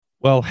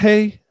Well,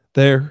 hey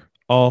there,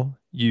 all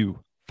you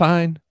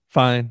fine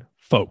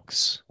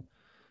folks.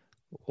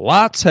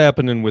 Lots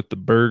happening with the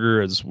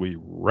burger as we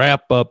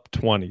wrap up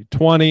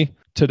 2020,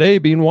 today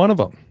being one of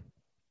them.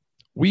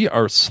 We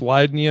are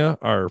sliding you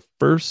our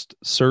first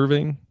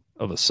serving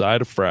of a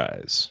side of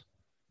fries.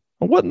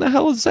 Well, what in the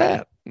hell is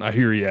that? I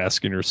hear you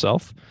asking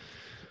yourself.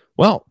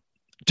 Well,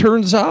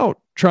 turns out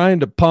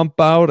trying to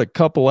pump out a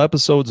couple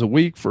episodes a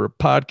week for a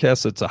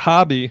podcast that's a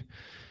hobby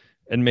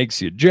and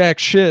makes you jack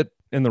shit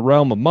in the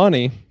realm of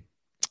money,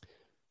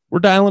 we're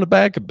dialing it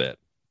back a bit.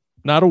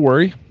 Not a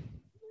worry.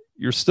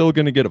 You're still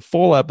going to get a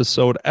full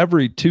episode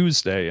every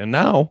Tuesday. And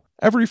now,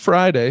 every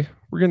Friday,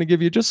 we're going to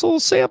give you just a little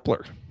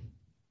sampler.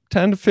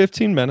 10 to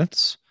 15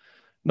 minutes.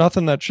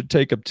 Nothing that should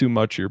take up too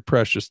much of your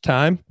precious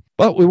time.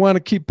 But we want to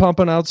keep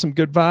pumping out some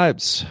good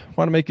vibes.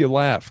 Want to make you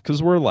laugh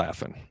because we're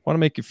laughing. Want to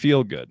make you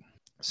feel good.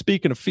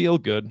 Speaking of feel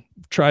good,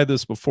 try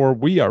this before.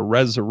 We are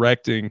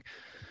resurrecting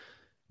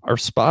our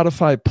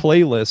Spotify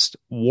playlist,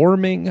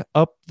 Warming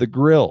Up the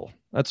Grill.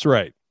 That's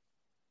right.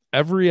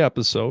 Every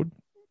episode,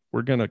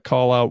 we're going to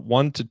call out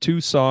 1 to 2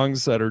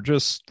 songs that are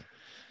just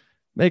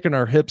making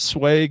our hips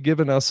sway,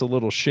 giving us a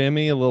little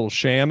shimmy, a little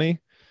chamois.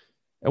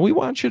 And we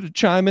want you to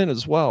chime in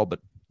as well.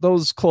 But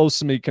those close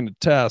to me can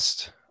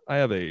attest, I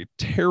have a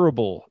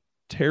terrible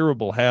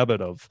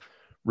habit of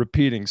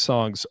repeating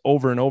songs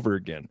over and over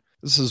again.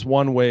 This is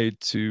one way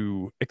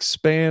to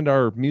expand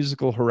our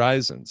musical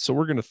horizons. So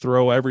we're going to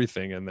throw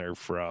everything in there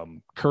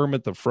from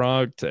Kermit the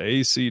Frog to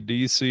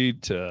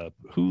AC/DC to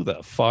who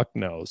the fuck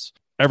knows.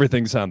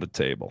 Everything's on the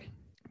table.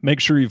 Make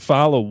sure you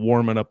follow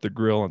Warming Up the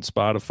Grill on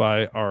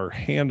Spotify. Our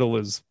handle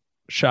is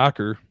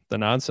Shocker, the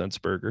Nonsense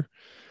Burger.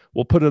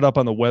 We'll put it up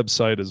on the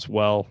website as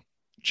well.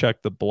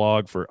 Check the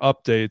blog for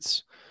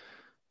updates.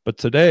 But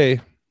today,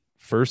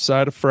 first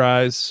side of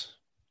fries.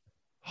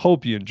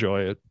 Hope you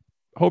enjoy it.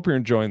 Hope you're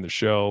enjoying the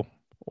show.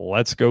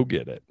 Let's go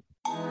get it.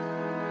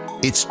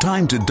 It's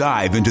time to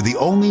dive into the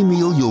only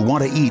meal you'll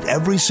want to eat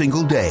every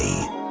single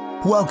day.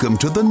 Welcome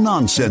to the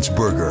Nonsense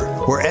Burger,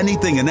 where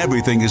anything and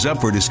everything is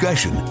up for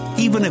discussion,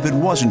 even if it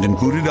wasn't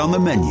included on the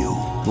menu.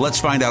 Let's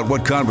find out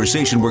what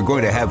conversation we're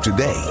going to have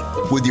today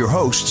with your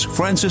hosts,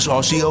 Francis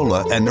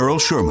Osceola and Earl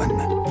Sherman.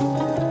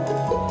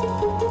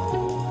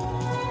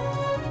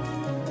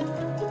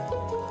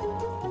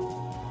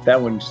 That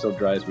one still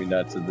drives me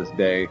nuts to this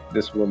day.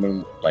 This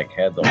woman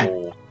had the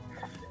whole,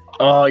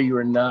 oh, you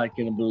are not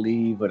going to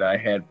believe what I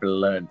had for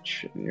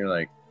lunch. And you're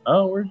like,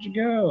 oh, where'd you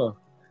go?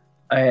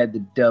 I had the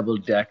double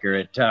decker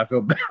at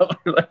Taco Bell.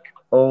 You're like,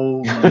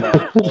 oh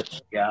my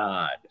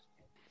God.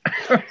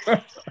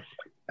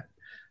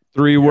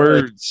 3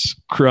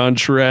 words,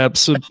 Crunch Wrap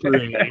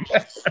Supreme.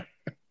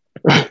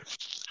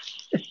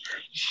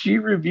 She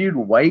reviewed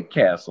White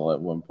Castle at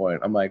one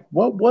point. I'm like,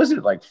 what was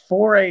it, like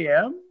 4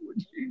 a.m.?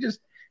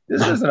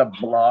 This isn't a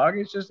blog.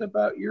 It's just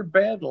about your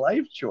bad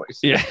life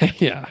choices.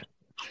 Yeah.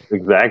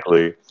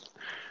 Exactly.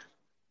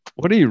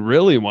 What do you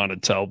really want to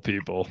tell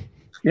people?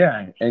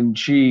 Yeah, and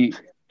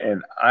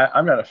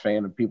I'm not a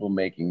fan of people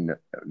making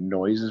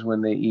noises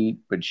when they eat,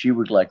 but she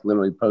would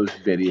literally post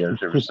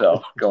videos of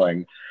herself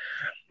going,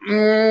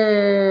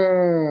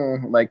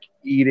 like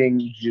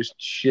eating just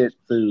shit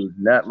food,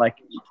 not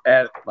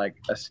at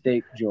a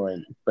steak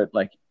joint, but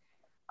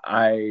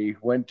I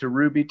went to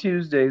Ruby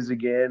Tuesdays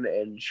again,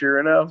 and sure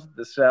enough,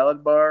 the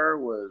salad bar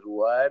was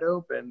wide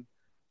open.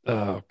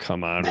 Oh,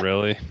 come on,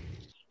 really?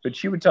 But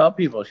she would tell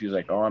people, she's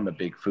like, oh, I'm a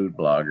big food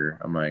blogger.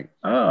 I'm like,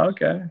 oh,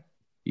 okay.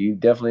 You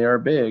definitely are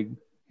big.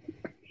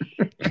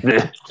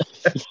 Got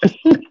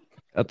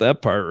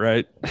that part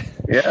right.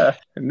 Yeah,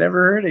 I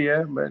never heard of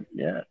you, but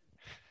yeah.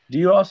 Do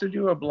you also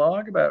do a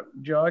blog about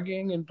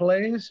jogging in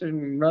place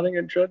and running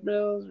on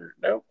treadmills? Or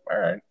nope. All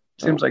right.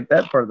 Seems like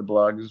that part of the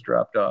blog has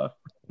dropped off.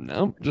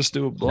 No, just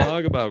do a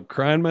blog about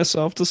crying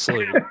myself to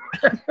sleep.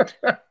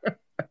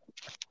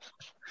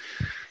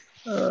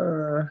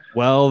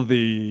 Well,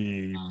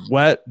 the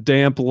wet,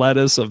 damp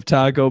lettuce of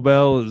Taco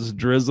Bell is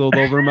drizzled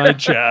over my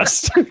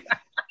chest.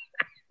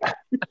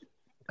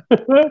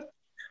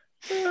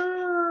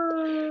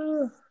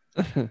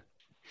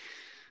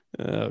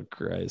 Oh,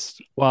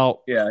 Christ.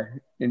 Well, yeah.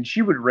 And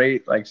she would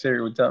rate,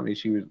 Sarah would tell me,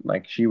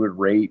 she would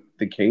rate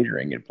the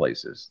catering at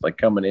places,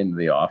 coming into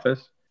the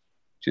office.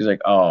 She's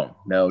like, oh,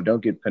 no,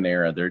 don't get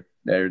Panera.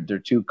 They're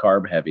too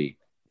carb heavy.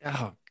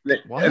 Oh,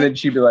 and then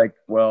she'd be like,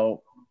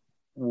 well,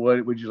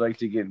 what would you like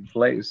to get in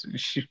place?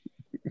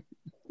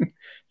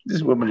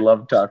 This woman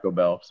loved Taco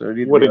Bell. So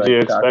what did you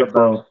expect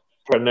from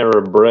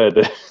Panera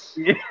bread?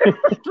 Yeah,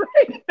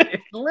 right.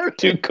 It's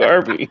too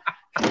carby.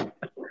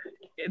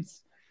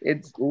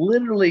 It's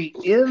literally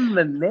in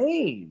the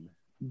name.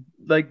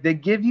 They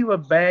give you a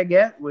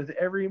baguette with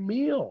every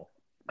meal.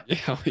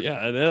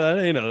 Yeah,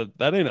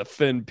 that ain't a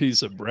thin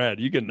piece of bread.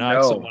 You can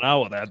knock someone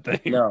out with that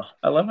thing. No,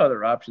 I love how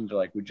their options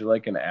are would you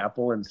like an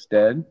apple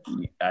instead?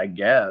 I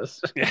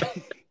guess.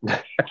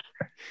 I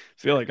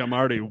feel like I'm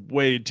already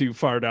way too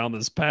far down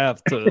this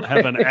path to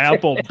have an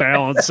apple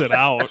balance it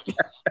out.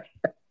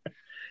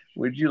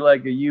 Would you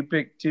like a You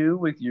Pick 2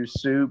 with your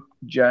soup,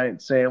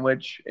 giant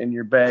sandwich, and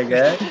your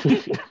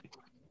baguette?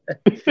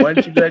 Why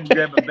don't you go ahead and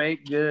grab a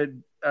baked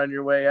good on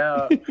your way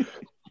out?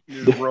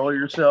 Just roll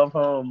yourself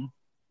home.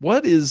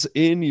 What is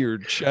in your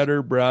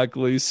cheddar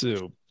broccoli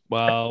soup?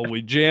 Well,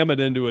 we jam it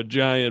into a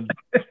giant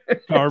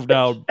carved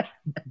out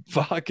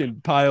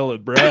fucking pile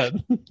of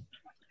bread.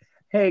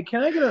 Hey,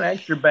 can I get an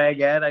extra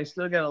baguette? I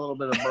still got a little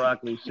bit of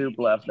broccoli soup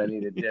left. I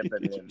need to dip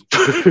it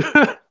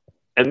in.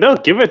 And they'll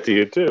give it to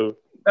you too.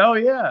 Oh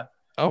yeah.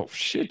 Oh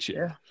shit,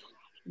 yeah.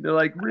 They're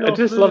like real. I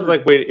just food. love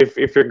like wait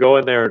if you're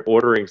going there and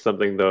ordering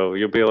something though,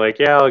 you'll be like,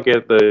 yeah, I'll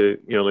get the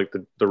like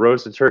the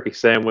roasted turkey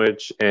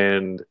sandwich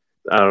and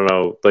I don't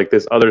know, like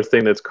this other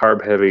thing that's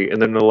carb heavy,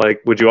 and then they're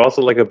like, would you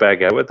also like a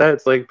baguette with that?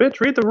 It's like, bitch,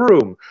 read the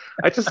room.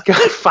 I just got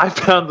 5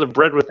 pounds of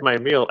bread with my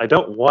meal. I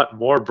don't want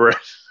more bread.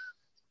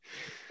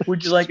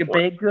 Would you like a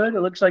baked good?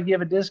 It looks like you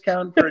have a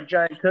discount for a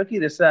giant cookie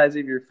the size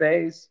of your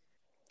face.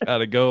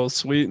 Gotta go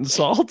sweet and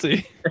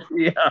salty.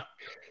 Yeah.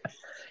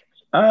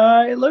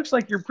 It looks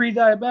like you're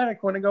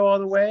pre-diabetic. Want to go all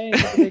the way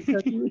and get a baked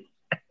cookie?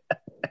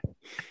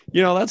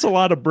 That's a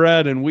lot of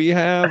bread, and we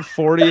have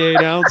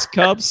 48-ounce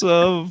cups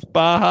of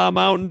Baja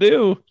Mountain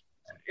Dew.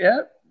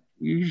 Yep.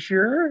 You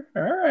sure?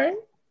 All right.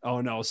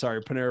 Oh, no,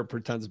 sorry. Panera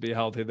pretends to be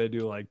healthy. They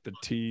do like the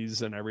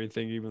teas and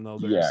everything, even though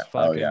there's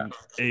fucking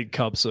 8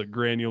 cups of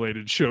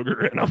granulated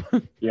sugar in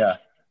them. Yeah.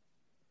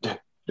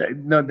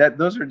 No,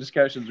 those are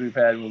discussions we've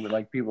had when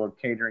like people are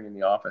catering in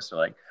the office. They're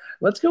like,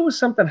 let's go with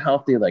something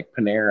healthy like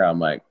Panera. I'm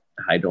like,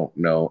 I don't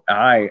know.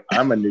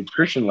 I'm a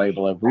nutrition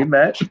label. Have we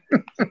met?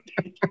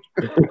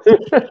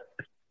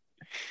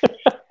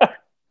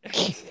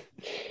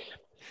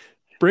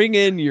 Bring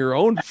in your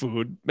own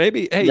food.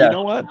 Maybe, hey, you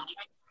know what?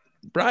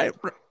 Brian,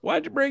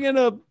 why'd you bring in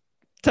a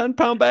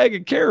 10-pound bag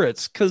of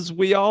carrots? Because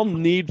we all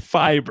need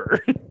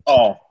fiber.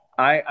 Oh,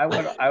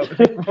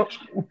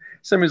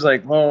 somebody's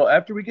like, well,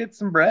 after we get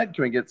some bread,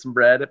 can we get some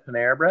bread at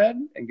Panera Bread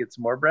and get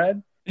some more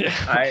bread?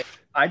 Yeah.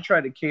 I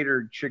tried to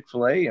cater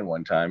Chick-fil-A in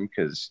one time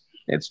because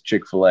it's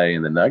Chick-fil-A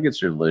and the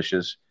nuggets are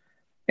delicious.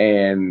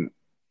 And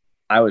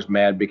I was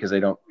mad because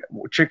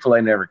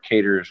Chick-fil-A never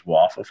caters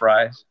waffle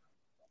fries.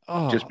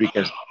 Just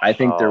because I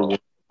think they're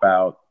worried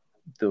about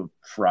the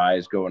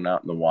fries going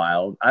out in the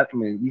wild. I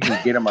mean, you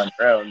can get them on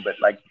your own, but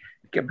like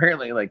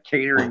apparently like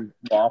catering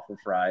waffle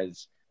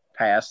fries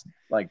past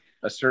like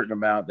a certain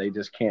amount, they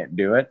just can't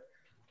do it.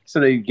 So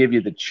they give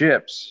you the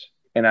chips.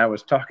 And I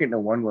was talking to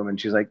one woman.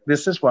 She's like,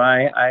 this is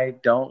why I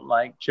don't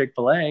like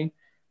Chick-fil-A.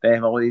 They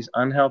have all these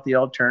unhealthy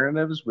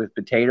alternatives with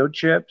potato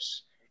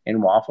chips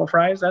and waffle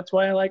fries. That's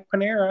why I like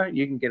Panera.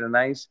 You can get a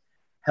nice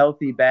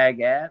healthy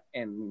baguette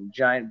and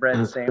giant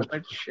bread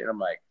sandwich. And I'm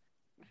like,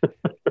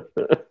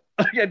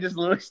 I just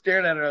literally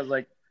stared at her. I was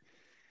like,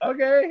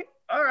 okay,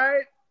 all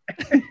right.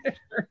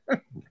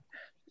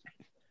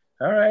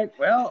 All right.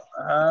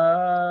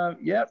 Well,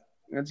 yep.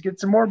 Let's get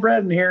some more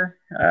bread in here.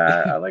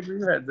 I like where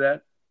your head's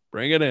at.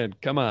 Bring it in.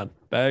 Come on.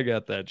 Bag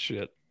out that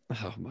shit.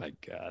 Oh my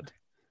God.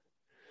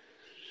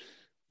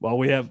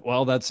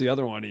 Well, that's the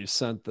other one. You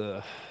sent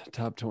the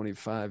top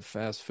 25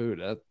 fast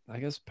food. I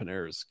guess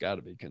Panera's got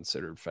to be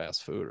considered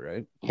fast food,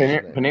 right?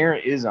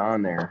 Panera is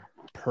on there.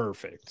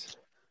 Perfect.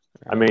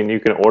 I mean, you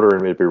can order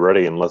and it'd be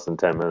ready in less than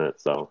 10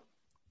 minutes, so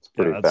it's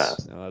pretty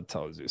fast. That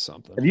tells you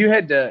something. Have you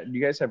had? Do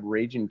you guys have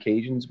Raging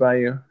Cajuns by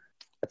you?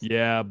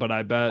 Yeah, but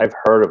I bet I've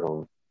heard of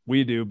them.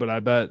 We do, but I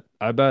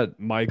bet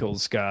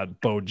Michael's got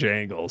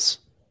Bojangles.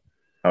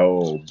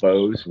 Oh,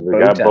 Bo's. We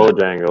got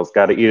Bojangles.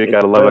 Got to eat it.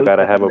 Got to love it. Got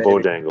to have a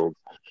Bojangles.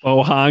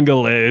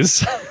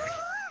 Bojangles.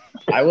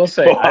 I will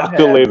say,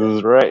 Bojangles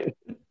is right.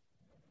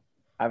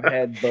 I've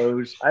had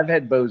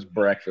Bo's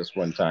breakfast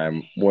one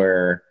time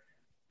where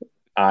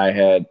I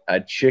had a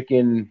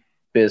chicken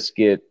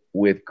biscuit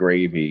with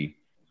gravy,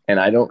 and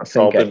I don't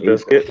think I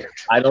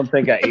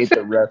ate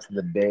the rest of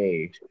the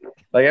day.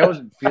 Like I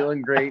wasn't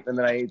feeling great, and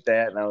then I ate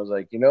that, and I was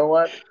like, you know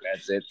what?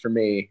 That's it for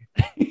me.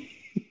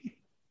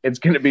 It's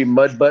going to be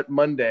Mud Butt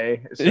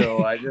Monday,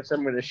 so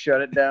I'm going to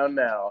shut it down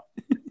now.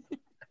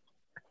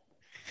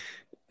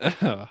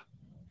 Yeah,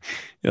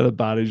 the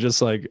body's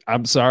just like,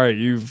 I'm sorry,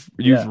 you've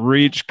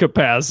reached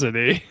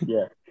capacity.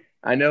 Yeah.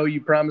 I know you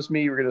promised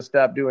me you were going to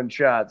stop doing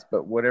shots,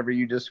 but whatever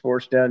you just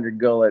forced down your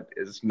gullet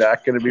is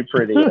not going to be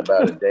pretty in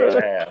about a day and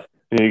a half.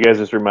 You guys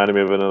just reminded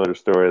me of another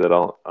story that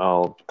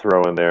I'll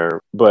throw in there,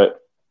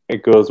 but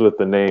it goes with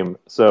the name.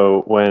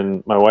 So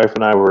when my wife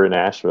and I were in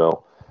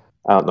Asheville,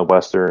 out in the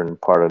western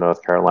part of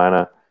North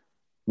Carolina,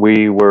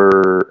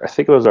 I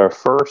think it was our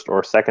first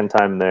or second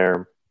time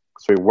there,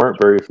 so we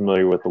weren't very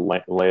familiar with the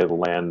lay of the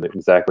land,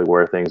 exactly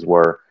where things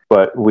were.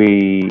 But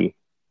we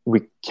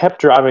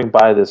kept driving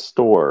by this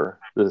store,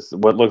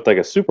 what looked like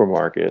a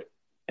supermarket,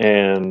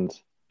 and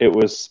it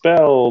was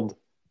spelled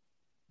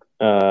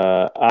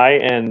Ingles.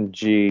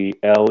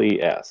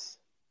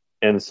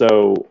 And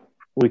so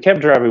we kept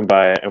driving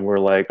by it, and we're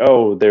like,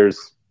 oh,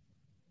 that's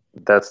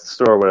the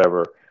store,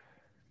 whatever.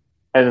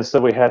 And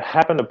so we had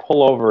happened to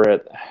pull over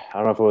at, I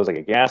don't know if it was like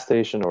a gas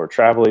station or a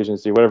travel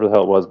agency, whatever the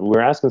hell it was, but we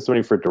were asking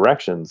somebody for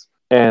directions.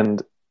 And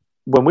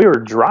when we were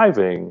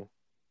driving,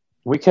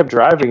 we kept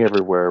driving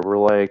everywhere. We're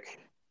like,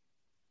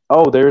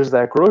 oh, there's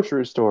that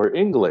grocery store,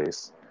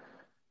 Ingles.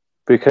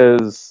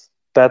 because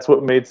that's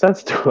what made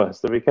sense to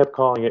us. So we kept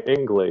calling it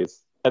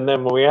Ingles. And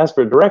then when we asked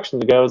for direction,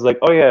 the guy was like,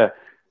 "Oh yeah,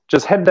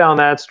 just head down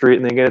that street,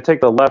 and then you're gonna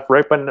take the left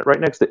right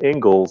next to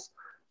Ingles,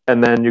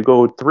 and then you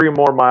go 3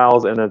 more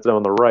miles, and it's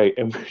on the right."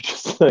 And we're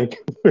just like,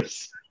 we're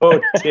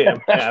so damn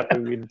happy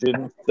we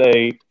didn't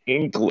say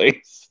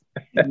Ingles.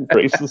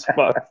 Racist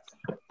fuck.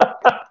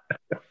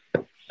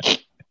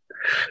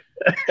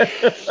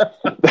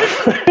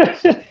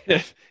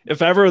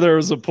 If ever there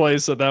was a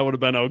place that would have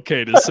been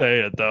okay to say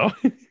it, though.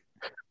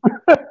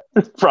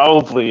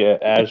 Probably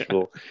at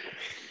Asheville.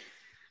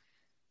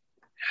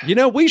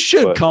 We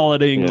should call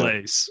it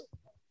Ingles. Yeah.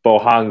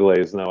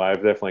 Bohongles. No, I've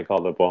definitely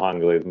called it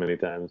Bohongles many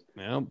times.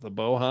 Yeah, the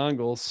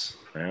Bohongles.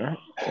 Yeah.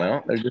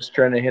 Well, they're just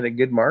trying to hit a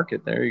good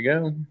market. There you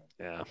go.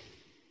 Yeah.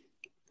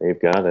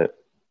 They've got it.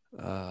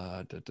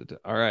 All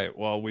right.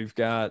 Well, we've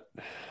got...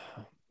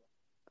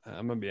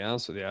 I'm going to be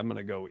honest with you. I'm going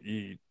to go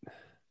eat.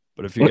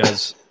 But if you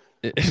guys...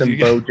 some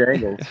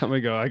Bojangles. I'm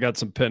going to go. I got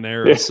some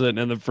Panera sitting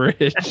in the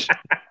fridge.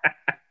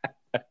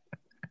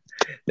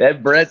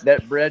 That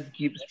bread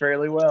keeps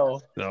fairly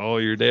well. Oh,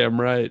 you're damn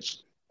right.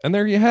 And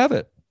there you have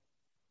it.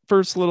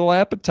 First little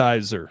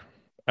appetizer.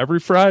 Every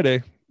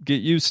Friday,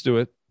 get used to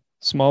it.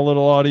 Small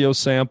little audio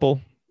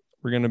sample.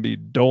 We're going to be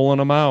doling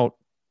them out.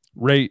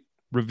 Rate,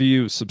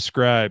 review,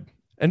 subscribe,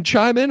 and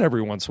chime in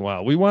every once in a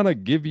while. We want to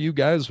give you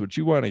guys what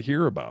you want to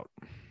hear about,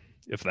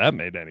 if that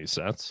made any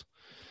sense.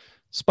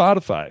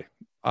 Spotify,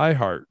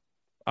 iHeart,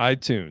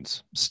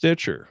 iTunes,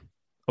 Stitcher,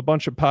 a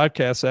bunch of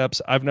podcast apps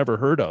I've never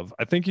heard of.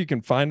 I think you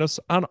can find us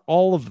on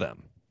all of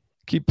them.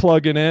 Keep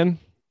plugging in.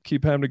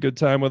 Keep having a good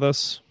time with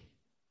us.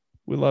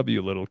 We love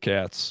you, little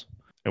cats,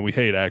 and we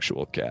hate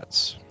actual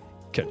cats.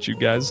 Catch you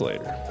guys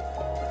later.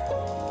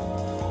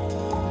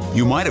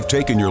 You might have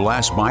taken your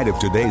last bite of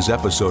today's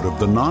episode of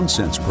The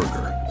Nonsense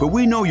Burger, but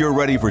we know you're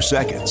ready for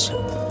seconds.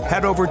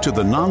 Head over to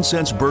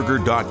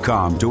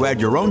thenonsenseburger.com to add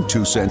your own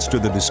 2 cents to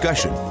the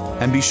discussion,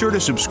 and be sure to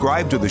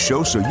subscribe to the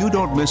show so you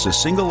don't miss a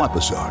single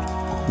episode.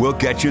 We'll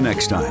catch you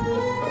next time.